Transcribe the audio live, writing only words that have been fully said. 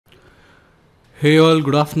Hey all,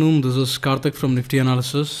 good afternoon. This is Karthik from Nifty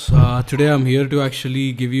Analysis. Today I'm here to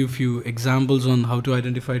actually give you a few examples on how to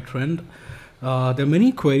identify trend. There are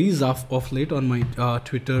many queries of late on my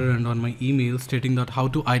Twitter and on my email stating that how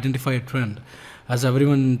to identify a trend. As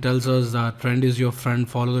everyone tells us that trend is your friend,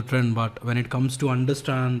 follow the trend. But when it comes to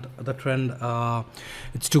understand the trend,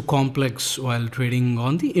 it's too complex while trading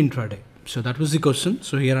on the intraday. So that was the question.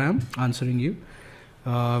 So here I am answering you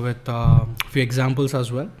with a few examples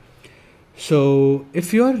as well. So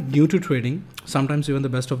if you are new to trading, sometimes even the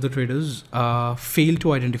best of the traders fail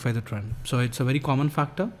to identify the trend. So it's a very common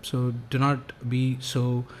factor. So do not be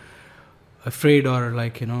so afraid or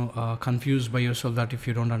confused by yourself that if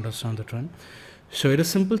you don't understand the trend. So it is a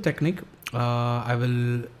simple technique. I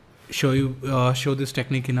will show this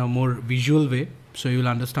technique in a more visual way, so you will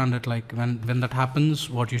understand that when that happens,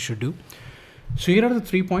 what you should do. So here are the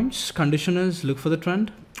 3 points. Condition is look for the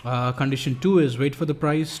trend. Condition 2 is wait for the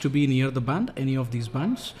price to be near the band, any of these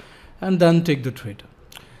bands, and then take the trade.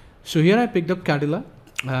 So here I picked up Cadila,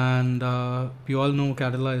 and we all know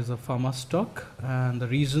Cadila is a pharma stock, and the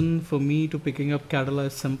reason for me to picking up Cadila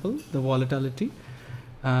is simple: the volatility.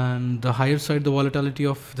 And the higher side, the volatility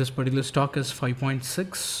of this particular stock is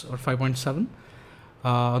 5.6 or 5.7.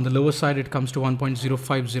 On the lower side, it comes to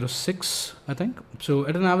 1.0506, I think. So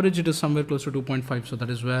at an average, it is somewhere close to 2.5. So that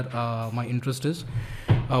is where my interest is.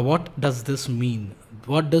 What does this mean?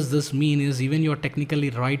 What does this mean is even you're technically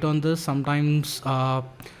right on this, sometimes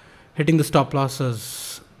hitting the stop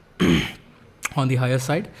losses on the higher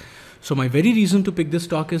side. So my very reason to pick this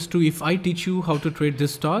stock is to, if I teach you how to trade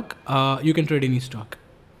this stock, you can trade any stock.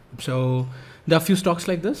 So there are a few stocks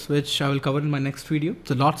like this, which I will cover in my next video.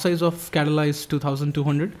 The lot size of Cadila is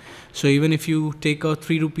 2,200. So even if you take a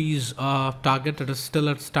 3 rupees target, it is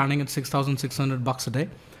still standing at 6,600 bucks a day.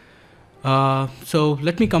 So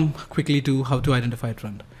let me come quickly to how to identify a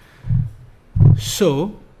trend.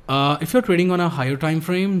 So if you're trading on a higher time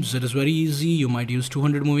frames, it is very easy. You might use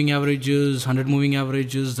 200 moving averages, 100 moving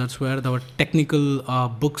averages. That's where our technical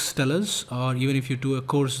books tell us, or even if you do a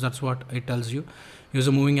course, that's what it tells you. Use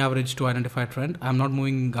a moving average to identify a trend. I'm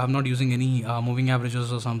not using any moving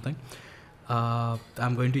averages or something.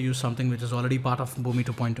 I'm going to use something which is already part of Bhoomi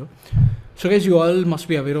 2.0. So guys, you all must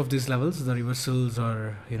be aware of these levels, the reversals,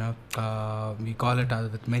 or we call it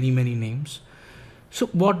with many names. So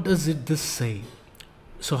what does this say?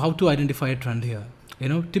 So how to identify a trend here?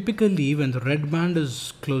 Typically when the red band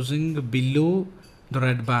is closing below the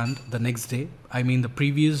red band the next day, I mean the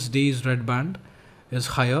previous day's red band is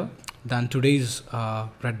higher than today's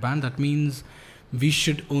red band, that means we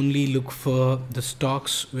should only look for the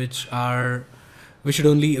stocks which are we should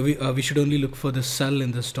only look for the sell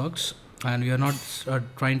in the stocks, and we are not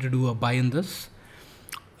trying to do a buy in this.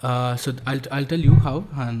 So I'll tell you how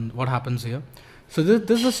and what happens here. So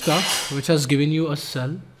this is a stock which has given you a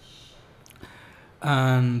sell,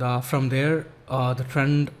 and from there the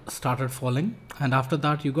trend started falling, and after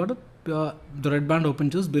that you got the red band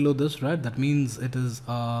opened just below this red. That means it is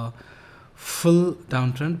a full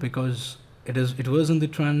downtrend, because it was in the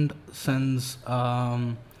trend since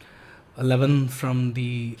 11 from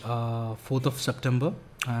the 4th of September,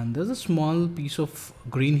 and there's a small piece of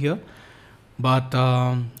green here, but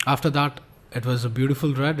after that it was a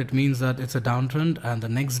beautiful red. It means that it's a downtrend, and the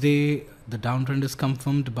next day the downtrend is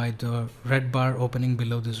confirmed by the red bar opening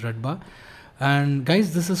below this red bar. And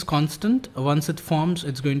guys, this is constant. Once it forms,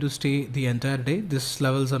 it's going to stay the entire day. These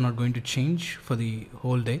levels are not going to change for the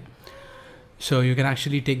whole day. So you can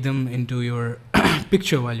actually take them into your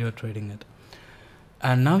picture while you're trading it.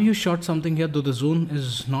 And now you short something here, though the zone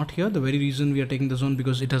is not here. The very reason we are taking the zone,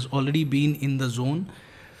 because it has already been in the zone,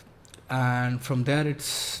 and from there it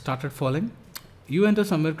started falling. You enter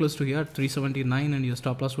somewhere close to here, 379, and your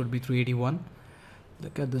stop loss would be 381.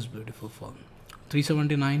 Look at this beautiful fall.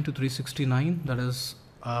 379 to 369, that is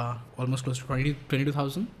almost close to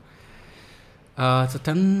 22,000. It's a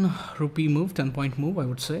 10 rupee move, 10 point move, I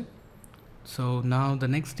would say. So now the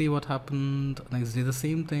next day, what happened? Next day the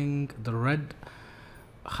same thing, the red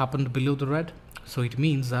happened below the red. So it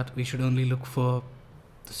means that we should only look for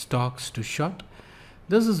the stocks to short.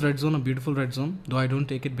 This is red zone, a beautiful red zone, though I don't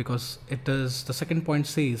take it because it is, the second point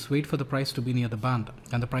says wait for the price to be near the band,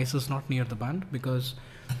 and the price is not near the band, because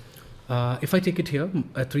if I take it here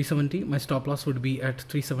at 370, my stop loss would be at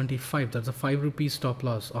 375. That's a 5 rupees stop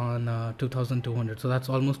loss on 2,200. So that's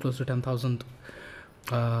almost close to 10,000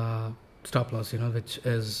 stop loss, which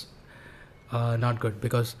is not good,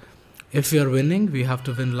 because if we are winning, we have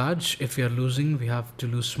to win large. If we are losing, we have to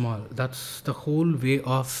lose small. That's the whole way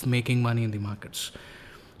of making money in the markets.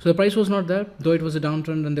 So the price was not there, though it was a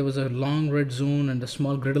downtrend, and there was a long red zone and a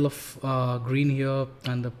small griddle of green here,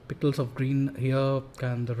 and the pixels of green here,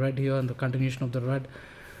 and the red here, and the continuation of the red.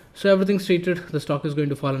 So everything stated the stock is going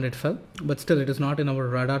to fall, and it fell. But still, it is not in our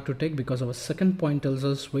radar to take, because our second point tells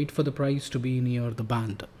us wait for the price to be near the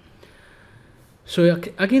band. So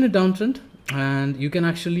again a downtrend, and you can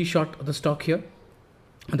actually short the stock here.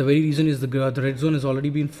 And the very reason is the red zone has already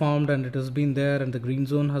been formed, and it has been there, and the green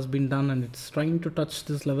zone has been done, and it's trying to touch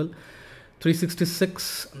this level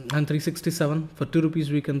 366 and 367. For 2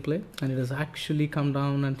 rupees we can play, and it has actually come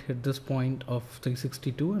down and hit this point of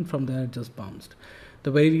 362, and from there it just bounced.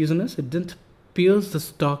 The very reason is it didn't pierce the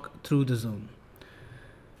stock through the zone.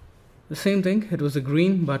 The same thing, it was a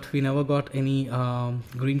green, but we never got any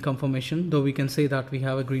green confirmation, though we can say that we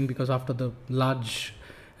have a green because after the large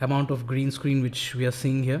amount of green screen which we are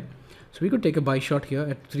seeing here. So we could take a buy shot here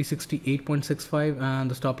at 368.65, and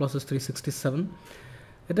the stop loss is 367.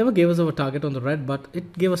 It never gave us our target on the red, but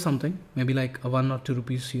it gave us something, maybe like a 1 or 2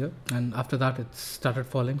 rupees here, and after that it started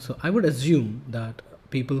falling. So I would assume that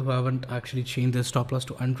people who haven't actually changed their stop loss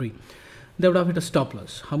to entry, they would have hit a stop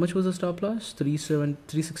loss. How much was the stop loss?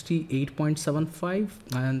 368.75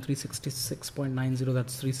 and 366.90.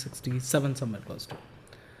 That's 367 somewhere close to.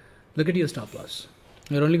 Look at your stop loss.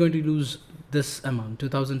 You're only going to lose this amount,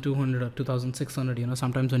 2,200 or 2,600. You know,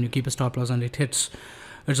 sometimes when you keep a stop loss and it hits,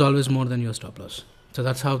 it's always more than your stop loss. So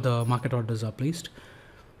that's how the market orders are placed.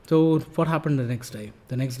 So what happened the next day?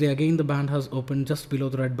 The next day again the band has opened just below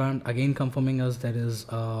the red band, again confirming us there is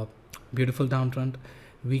a beautiful downtrend.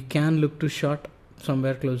 We can look to short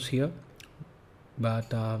somewhere close here, but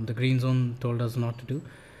the green zone told us not to do.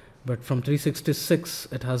 But from 366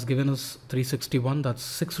 it has given us 361. That's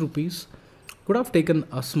 6 rupees. Could have taken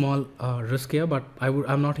a small risk here, but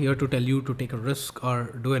I'm not here to tell you to take a risk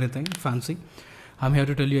or do anything fancy. I'm here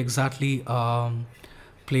to tell you exactly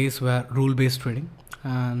place where rule-based trading,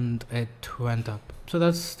 and it went up. So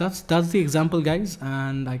that's the example, guys,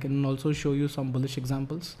 and I can also show you some bullish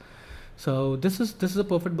examples. So this is a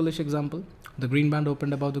perfect bullish example. The green band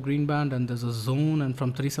opened above the green band, and there's a zone, and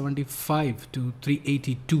from 375 to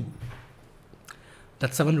 382,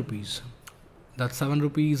 that's 7 rupees. That's 7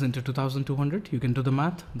 rupees into 2,200. You can do the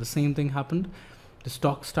math. The same thing happened. The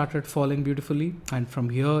stock started falling beautifully, and from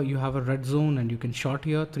here you have a red zone, and you can short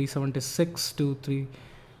here 376 to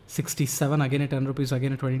 367. Again at 10 rupees.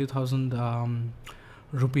 Again a 22,000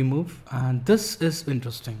 rupee move, and this is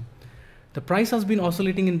interesting. The price has been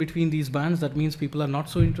oscillating in between these bands. That means people are not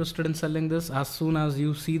so interested in selling this. As soon as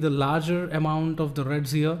you see the larger amount of the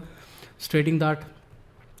reds here, stating that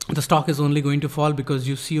the stock is only going to fall, because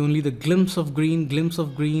you see only the glimpse of green,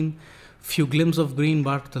 few glimpses of green,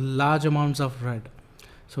 but the large amounts of red.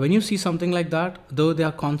 So when you see something like that, though they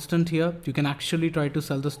are constant here, you can actually try to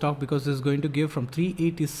sell the stock, because this is going to give from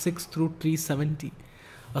 386 through 370,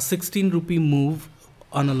 a 16 rupee move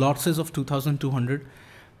on a lot size of 2,200.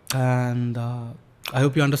 And I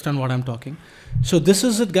hope you understand what I'm talking. So this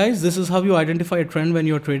is it, guys. This is how you identify a trend when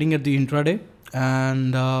you're trading at the intraday.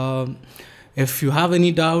 And if you have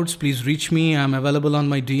any doubts, please reach me. I'm available on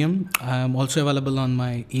my DM. I'm also available on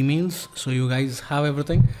my emails. So you guys have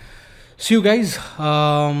everything. See you guys.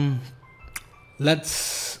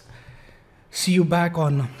 Let's see you back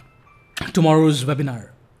on tomorrow's webinar.